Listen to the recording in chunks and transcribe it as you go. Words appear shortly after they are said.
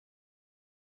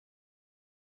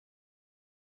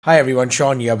Hi everyone,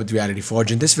 Sean here with Reality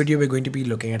Forge. In this video, we're going to be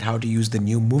looking at how to use the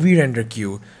new movie render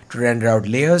queue to render out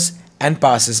layers and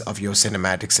passes of your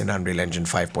cinematics in Unreal Engine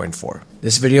 5.4.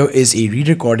 This video is a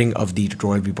re-recording of the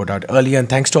tutorial we put out earlier, and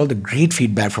thanks to all the great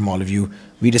feedback from all of you,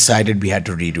 we decided we had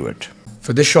to redo it.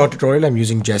 For this short tutorial, I'm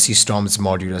using Jesse Storm's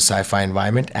modular sci-fi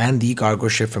environment and the cargo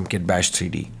ship from Kitbash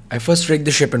 3D. I first rigged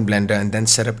the ship in Blender and then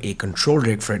set up a control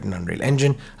rig for it in Unreal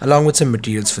Engine, along with some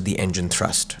materials for the engine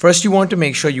thrust. First, you want to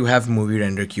make sure you have movie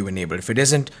render queue enabled. If it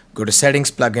isn't, go to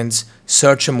settings, plugins,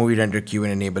 search a movie render queue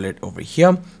and enable it over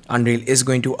here. Unreal is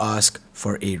going to ask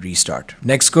for a restart.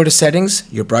 Next, go to settings,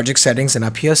 your project settings, and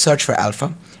up here search for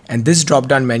alpha. And this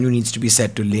drop-down menu needs to be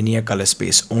set to linear color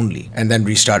space only, and then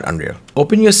restart Unreal.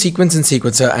 Open your sequence in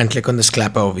sequencer and click on this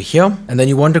clapper over here. And then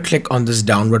you want to click on this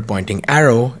downward pointing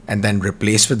arrow and then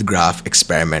replace with graph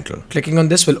experimental. Clicking on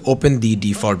this will open the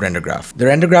default render graph. The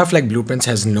render graph, like blueprints,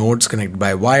 has nodes connected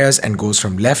by wires and goes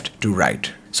from left to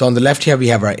right. So on the left here, we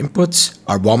have our inputs,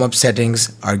 our warm-up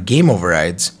settings, our game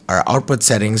overrides, our output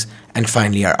settings, and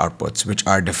finally our outputs, which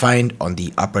are defined on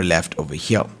the upper left over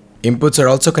here. Inputs are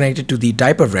also connected to the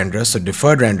type of renderer, so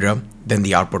deferred renderer, then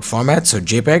the output format, so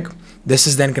JPEG. This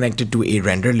is then connected to a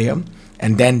render layer,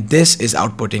 and then this is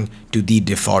outputting to the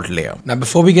default layer. Now,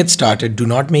 before we get started, do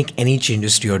not make any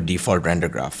changes to your default render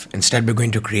graph. Instead, we're going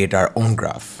to create our own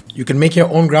graph. You can make your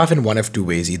own graph in one of two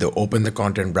ways: either open the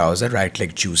content browser,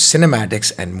 right-click, choose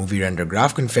Cinematics and Movie Render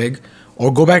Graph Config,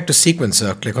 or go back to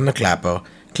Sequencer, click on the clapper,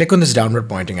 click on this downward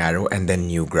pointing arrow, and then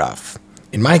New Graph.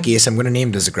 In my case, I'm going to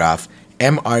name this graph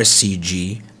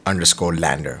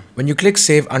MRCG_lander. When you click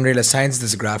save, Unreal assigns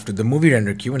this graph to the movie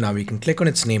render queue, and now we can click on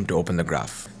its name to open the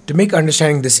graph. To make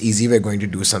understanding this easy, we're going to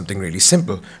do something really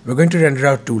simple. We're going to render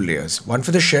out two layers, one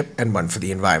for the ship and one for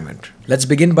the environment. Let's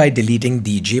begin by deleting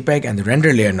the JPEG and the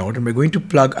render layer node, and we're going to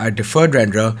plug our deferred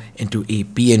renderer into a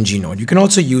PNG node. You can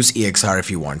also use EXR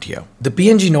if you want here. The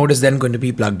PNG node is then going to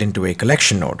be plugged into a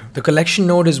collection node. The collection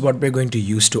node is what we're going to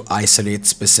use to isolate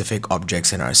specific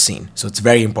objects in our scene. So it's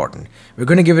very important. We're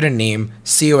going to give it a name,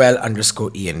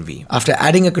 COL_ENV. After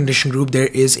adding a condition group, there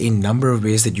is a number of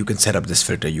ways that you can set up this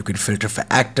filter. You could filter for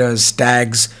actors,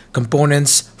 tags,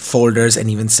 components, folders, and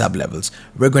even sublevels.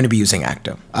 We're going to be using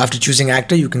actor. After choosing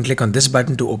actor, you can click on this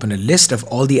button to open a list of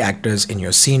all the actors in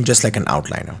your scene, just like an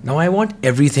outliner. Now I want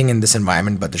everything in this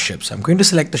environment but the ship. So I'm going to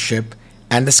select the ship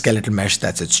and the skeletal mesh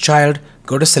that's its child,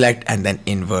 go to select and then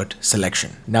invert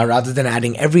selection. Now rather than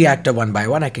adding every actor one by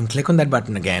one, I can click on that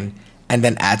button again and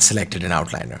then add selected in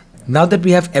outliner. Now that we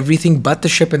have everything but the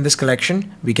ship in this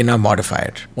collection, we can now modify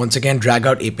it. Once again, drag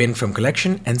out a pin from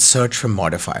collection and search for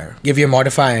modifier. Give your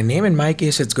modifier a name. In my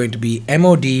case, it's going to be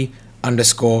MOD_ENV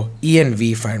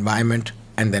for environment,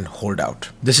 and then hold out.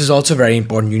 This is also very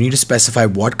important. You need to specify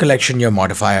what collection your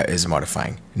modifier is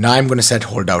modifying. Now I'm going to set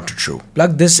hold out to true.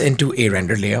 Plug this into a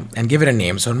render layer and give it a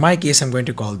name. So in my case, I'm going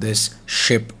to call this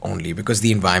ship only because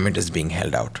the environment is being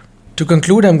held out. To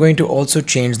conclude, I'm going to also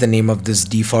change the name of this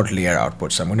default layer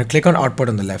output. So I'm going to click on output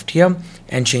on the left here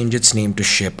and change its name to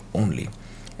ship only.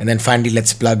 And then finally,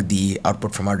 let's plug the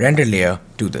output from our render layer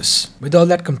to this. With all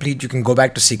that complete, you can go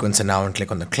back to Sequencer now and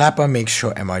click on the clapper, make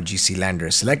sure MRGC Lander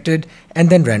is selected,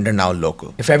 and then render now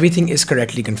local. If everything is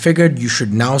correctly configured, you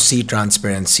should now see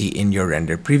transparency in your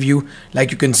render preview.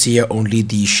 Like you can see here, only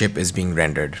the ship is being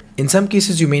rendered. In some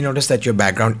cases, you may notice that your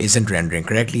background isn't rendering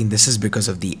correctly, and this is because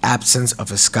of the absence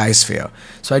of a sky sphere.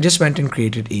 So I just went and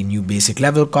created a new basic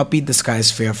level, copied the sky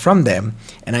sphere from them,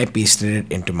 and I pasted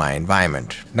it into my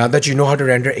environment. Now that you know how to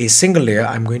render a single layer,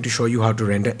 I'm going to show you how to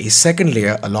render a second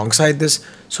layer alongside this,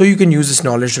 so you can use this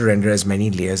knowledge to render as many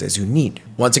layers as you need.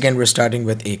 Once again, we're starting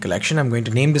with a collection. I'm going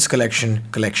to name this collection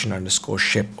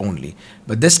collection_ship only.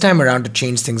 But this time around, to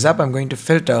change things up, I'm going to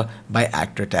filter by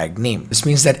actor tag name. This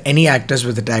means that any actors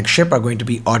with the tag ship are going to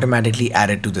be automatically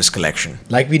added to this collection.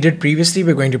 Like we did previously,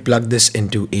 we're going to plug this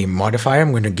into a modifier.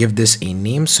 I'm going to give this a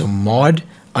name, so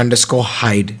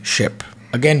mod_hide ship.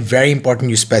 Again, very important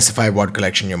you specify what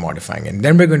collection you're modifying, and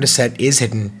then we're going to set is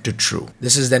hidden to true.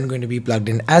 This is then going to be plugged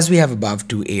in as we have above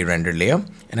to a render layer,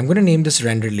 and I'm going to name this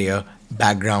render layer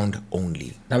background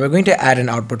only. Now we're going to add an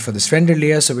output for this render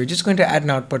layer, so we're just going to add an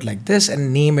output like this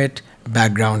and name it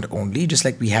background only, just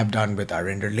like we have done with our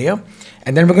render layer.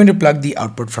 And then we're going to plug the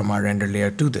output from our render layer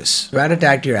to this. To add a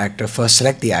tag to your actor, first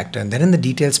select the actor, and then in the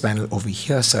details panel over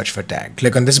here, search for tag.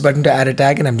 Click on this button to add a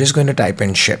tag, and I'm just going to type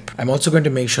in ship. I'm also going to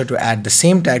make sure to add the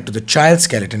same tag to the child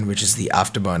skeleton, which is the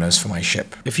afterburners for my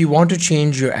ship. If you want to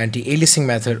change your anti-aliasing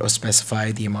method or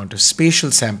specify the amount of spatial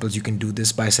samples, you can do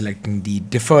this by selecting the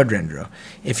deferred renderer.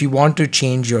 If you want to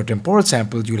change your temporal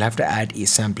samples, you'll have to add a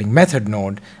sampling method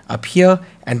node up here,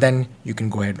 and then you can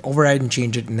go ahead and override and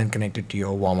change it and then connect it to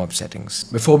your warm-up settings.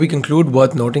 Before we conclude,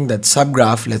 worth noting that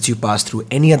Subgraph lets you pass through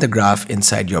any other graph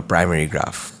inside your primary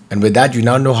graph. And with that, you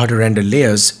now know how to render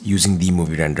layers using the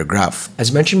movie render graph.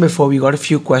 As mentioned before, we got a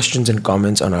few questions and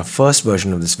comments on our first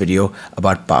version of this video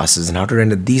about passes and how to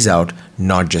render these out,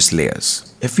 not just layers.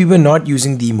 If we were not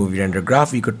using the movie render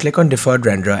graph, we could click on deferred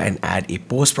render and add a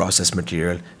post-process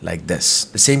material like this.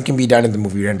 The same can be done in the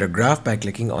movie render graph by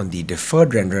clicking on the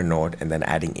deferred render node and then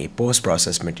adding a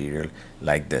post-process material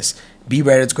like this.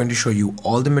 Beware, it's going to show you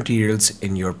all the materials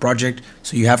in your project,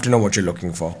 so you have to know what you're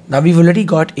looking for. Now we've already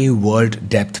got a world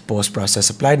depth post-process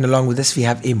applied, and along with this we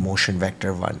have a motion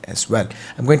vector one as well.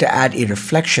 I'm going to add a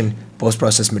reflection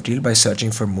post-process material by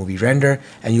searching for movie render,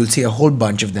 and you'll see a whole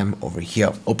bunch of them over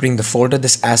here. Opening the folder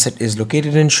this asset is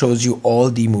located in shows you all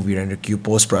the movie render queue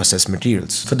post-process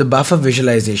materials. For the buffer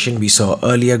visualization we saw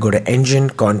earlier, go to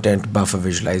engine, content, buffer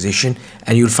visualization,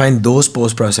 and you'll find those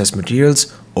post-process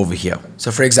materials over here.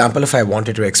 So for example, if I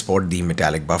wanted to export the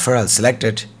metallic buffer, I'll select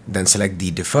it, then select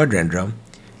the deferred renderer,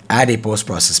 add a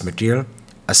post-process material,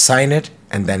 assign it,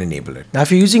 and then enable it. Now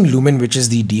if you're using Lumen, which is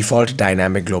the default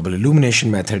dynamic global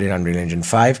illumination method in Unreal Engine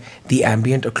 5, the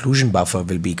ambient occlusion buffer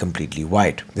will be completely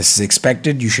white. This is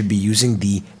expected. You should be using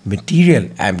the material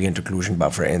ambient occlusion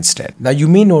buffer instead. Now you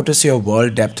may notice your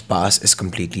world depth pass is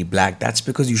completely black. That's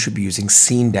because you should be using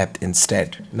scene depth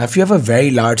instead. Now if you have a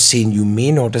very large scene, you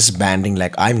may notice banding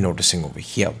like I'm noticing over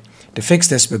here. To fix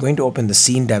this, we're going to open the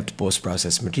scene depth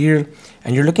post-process material,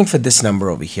 and you're looking for this number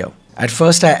over here. At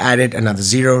first I added another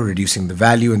 0, reducing the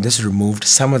value, and this removed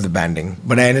some of the banding,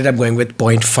 but I ended up going with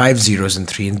 0.5 zeros and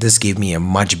 3, and this gave me a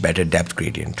much better depth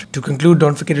gradient. To conclude,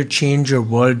 don't forget to change your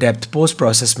world depth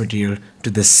post-process material to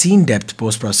the scene depth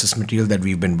post-process material that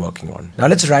we've been working on. Now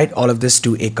let's write all of this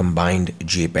to a combined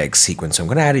JPEG sequence. So I'm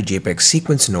going to add a JPEG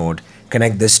sequence node,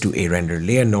 connect this to a render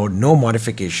layer node, no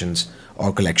modifications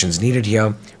or collections needed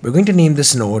here. We're going to name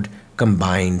this node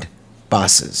combined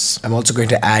passes. I'm also going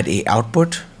to add a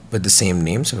output with the same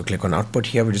name. So we'll click on output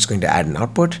here. We're just going to add an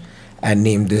output and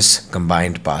name this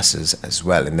combined passes as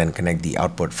well, and then connect the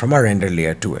output from our render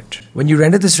layer to it. When you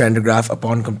render this render graph,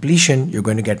 upon completion, you're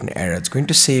going to get an error. It's going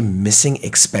to say missing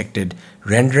expected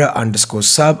renderer underscore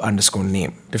sub underscore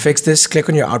name. To fix this, click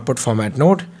on your output format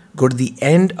node, go to the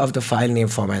end of the file name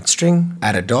format string,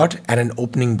 add a dot and an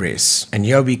opening brace. And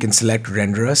here we can select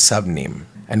renderer sub name.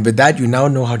 And with that, you now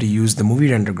know how to use the movie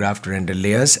render graph to render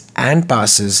layers and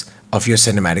passes of your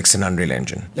cinematics in Unreal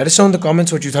Engine. Let us know in the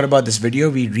comments what you thought about this video.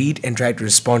 We read and try to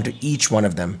respond to each one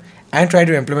of them and try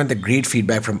to implement the great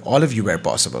feedback from all of you where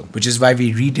possible, which is why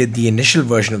we redid the initial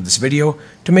version of this video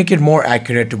to make it more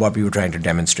accurate to what we were trying to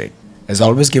demonstrate. As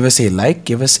always, give us a like,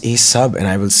 give us a sub, and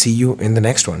I will see you in the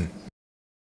next one.